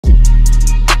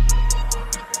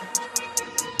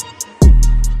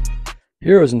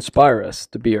Heroes inspire us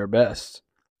to be our best.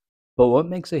 But what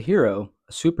makes a hero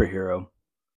a superhero?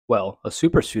 Well, a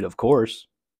supersuit, of course.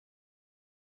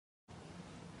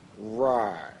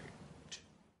 Right.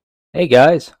 Hey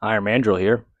guys, Iron Mandrill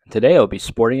here. Today I'll be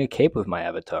sporting a cape with my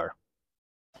avatar.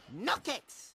 No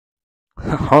kicks.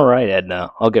 Alright,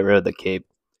 Edna, I'll get rid of the cape.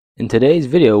 In today's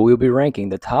video, we'll be ranking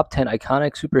the top 10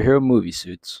 iconic superhero movie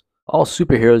suits. All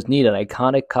superheroes need an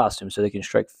iconic costume so they can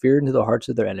strike fear into the hearts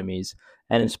of their enemies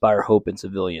and inspire hope in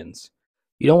civilians.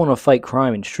 You don't want to fight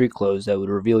crime in street clothes that would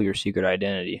reveal your secret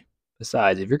identity.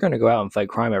 Besides, if you're going to go out and fight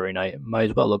crime every night, might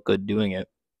as well look good doing it.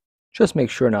 Just make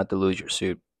sure not to lose your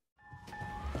suit.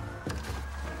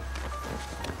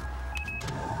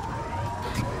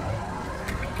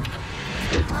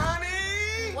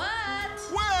 Honey! What?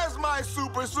 Where's my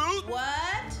super suit?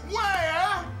 What?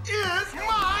 Where is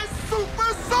my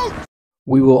super suit?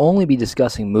 We will only be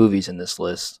discussing movies in this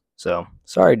list, so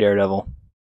sorry Daredevil.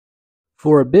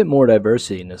 For a bit more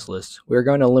diversity in this list, we are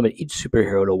going to limit each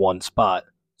superhero to one spot.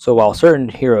 So while certain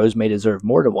heroes may deserve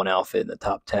more than one outfit in the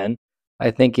top 10, I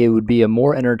think it would be a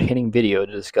more entertaining video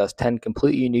to discuss 10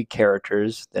 completely unique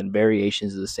characters than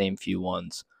variations of the same few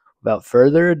ones. Without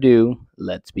further ado,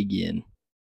 let's begin.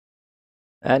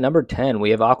 At number 10,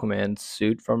 we have Aquaman's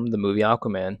suit from the movie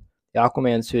Aquaman. The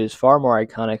Aquaman suit is far more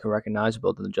iconic and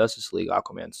recognizable than the Justice League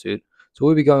Aquaman suit, so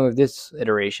we'll be going with this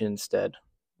iteration instead.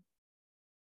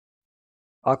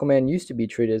 Aquaman used to be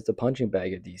treated as the punching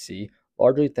bag of DC,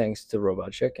 largely thanks to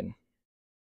Robot Chicken.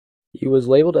 He was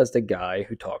labeled as the guy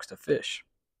who talks to fish.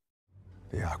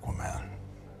 The Aquaman.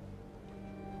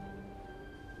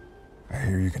 I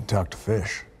hear you can talk to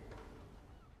fish.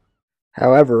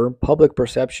 However, public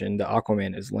perception that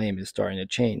Aquaman is lame is starting to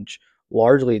change,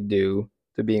 largely due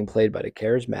to being played by the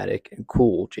charismatic and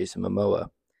cool Jason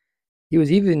Momoa. He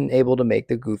was even able to make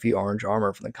the goofy orange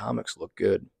armor from the comics look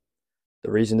good. The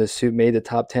reason this suit made the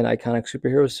top 10 iconic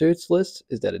superhero suits list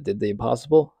is that it did the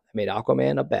impossible and made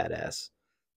Aquaman a badass.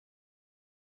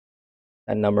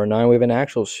 At number 9, we have an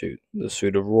actual suit, the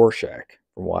suit of Rorschach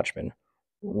from Watchmen.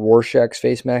 Rorschach's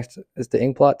face mask is the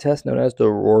inkblot test known as the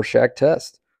Rorschach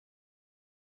test.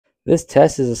 This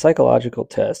test is a psychological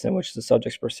test in which the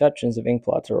subject's perceptions of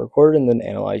inkblots are recorded and then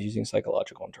analyzed using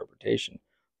psychological interpretation.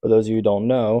 For those of you who don't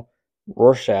know,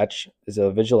 Rorschach is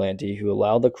a vigilante who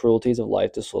allowed the cruelties of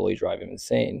life to slowly drive him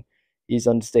insane. He's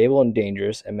unstable and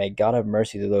dangerous, and may God have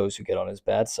mercy to those who get on his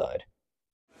bad side.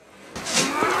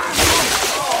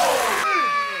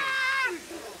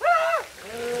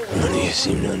 None of you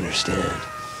seem to understand.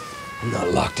 I'm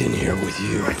not locked in here with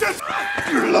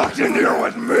you. You're locked in here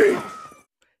with me.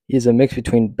 He is a mix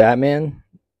between Batman,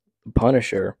 the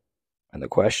Punisher, and the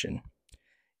Question.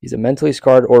 He's a mentally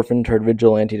scarred orphan turned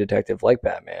vigilante detective like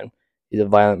Batman. He's a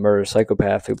violent murder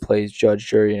psychopath who plays judge,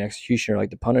 jury, and executioner like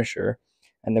the Punisher.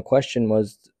 And the Question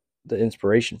was the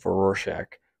inspiration for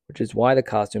Rorschach, which is why the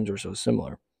costumes were so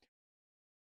similar.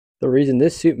 The reason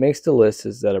this suit makes the list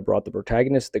is that it brought the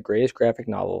protagonist of the greatest graphic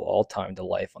novel of all time to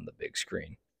life on the big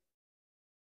screen.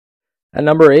 At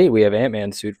number 8, we have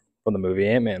Ant-Man's suit from the movie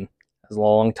Ant-Man. As a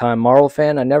long-time Marvel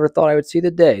fan, I never thought I would see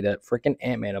the day that frickin'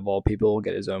 Ant-Man of all people will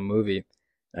get his own movie.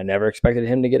 I never expected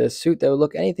him to get a suit that would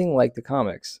look anything like the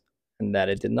comics, and that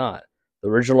it did not. The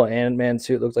original Ant-Man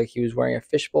suit looked like he was wearing a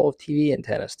fishbowl TV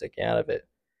antenna sticking out of it.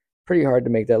 Pretty hard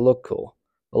to make that look cool,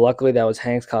 but luckily that was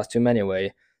Hank's costume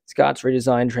anyway. Scott's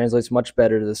redesign translates much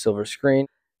better to the silver screen.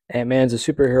 Ant-Man's a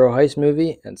superhero heist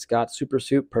movie, and Scott's super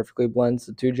suit perfectly blends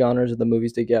the two genres of the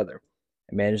movies together.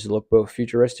 It manages to look both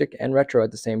futuristic and retro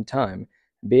at the same time,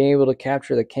 being able to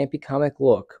capture the campy comic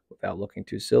look without looking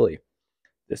too silly.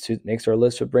 This suit makes our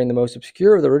list of bring the most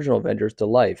obscure of the original Avengers to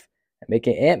life, and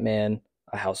making Ant-Man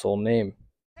a household name.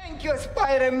 Thank you,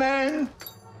 Spider-Man.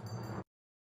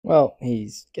 Well,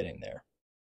 he's getting there.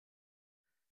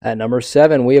 At number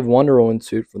 7, we have Wonder Woman's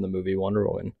suit from the movie Wonder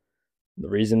Woman. The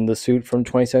reason the suit from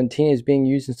 2017 is being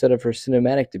used instead of her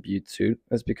cinematic debut suit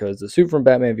is because the suit from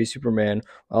Batman v Superman,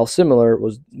 while similar,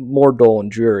 was more dull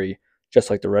and dreary, just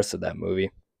like the rest of that movie.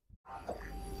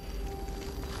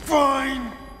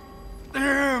 Find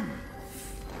him.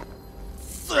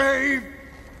 Save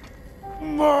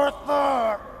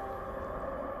Martha.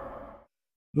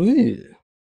 Ew.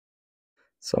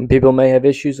 Some people may have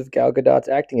issues with Gal Gadot's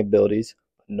acting abilities,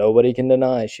 but nobody can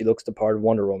deny she looks the part of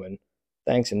Wonder Woman,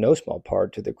 thanks in no small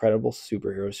part to the credible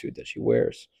superhero suit that she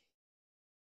wears.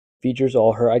 Features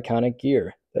all her iconic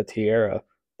gear, the tiara,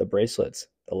 the bracelets,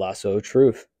 the lasso of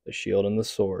truth, the shield, and the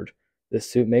sword. This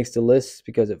suit makes the list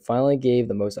because it finally gave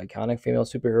the most iconic female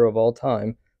superhero of all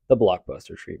time the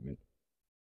blockbuster treatment.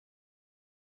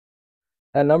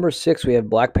 At number 6, we have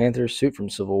Black Panther's suit from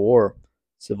Civil War.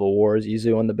 Civil War is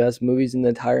easily one of the best movies in the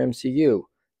entire MCU,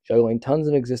 juggling tons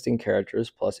of existing characters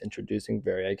plus introducing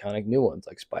very iconic new ones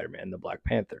like Spider-Man and the Black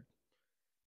Panther.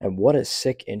 And what a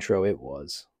sick intro it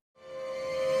was.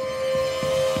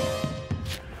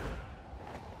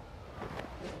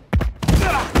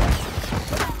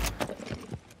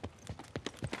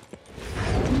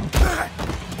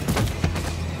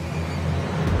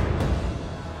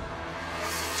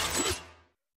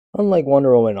 Unlike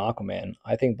Wonder Woman and Aquaman,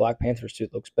 I think Black Panther's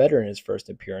suit looks better in his first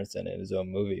appearance than in his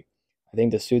own movie. I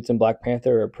think the suits in Black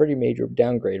Panther are a pretty major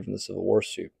downgrade from the Civil War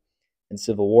suit. In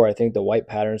Civil War, I think the white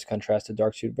patterns contrast the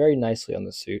dark suit very nicely on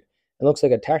the suit and looks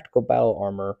like a tactical battle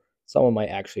armor someone might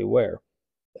actually wear.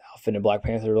 The outfit in Black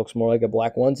Panther looks more like a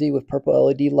black onesie with purple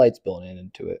LED lights built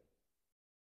into it.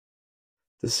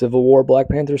 The Civil War Black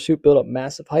Panther suit built up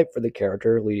massive hype for the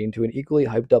character, leading to an equally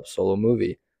hyped up solo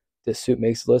movie. This suit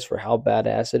makes the list for how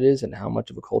badass it is and how much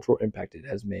of a cultural impact it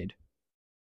has made.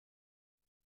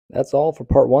 That's all for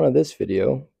part 1 of this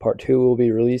video. Part 2 will be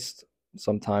released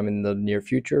sometime in the near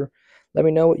future. Let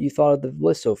me know what you thought of the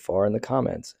list so far in the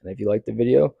comments. And if you liked the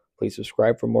video, please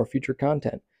subscribe for more future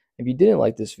content. If you didn't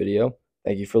like this video,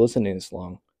 thank you for listening this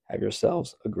long. Have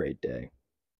yourselves a great day.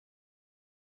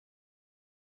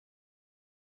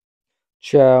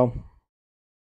 Ciao.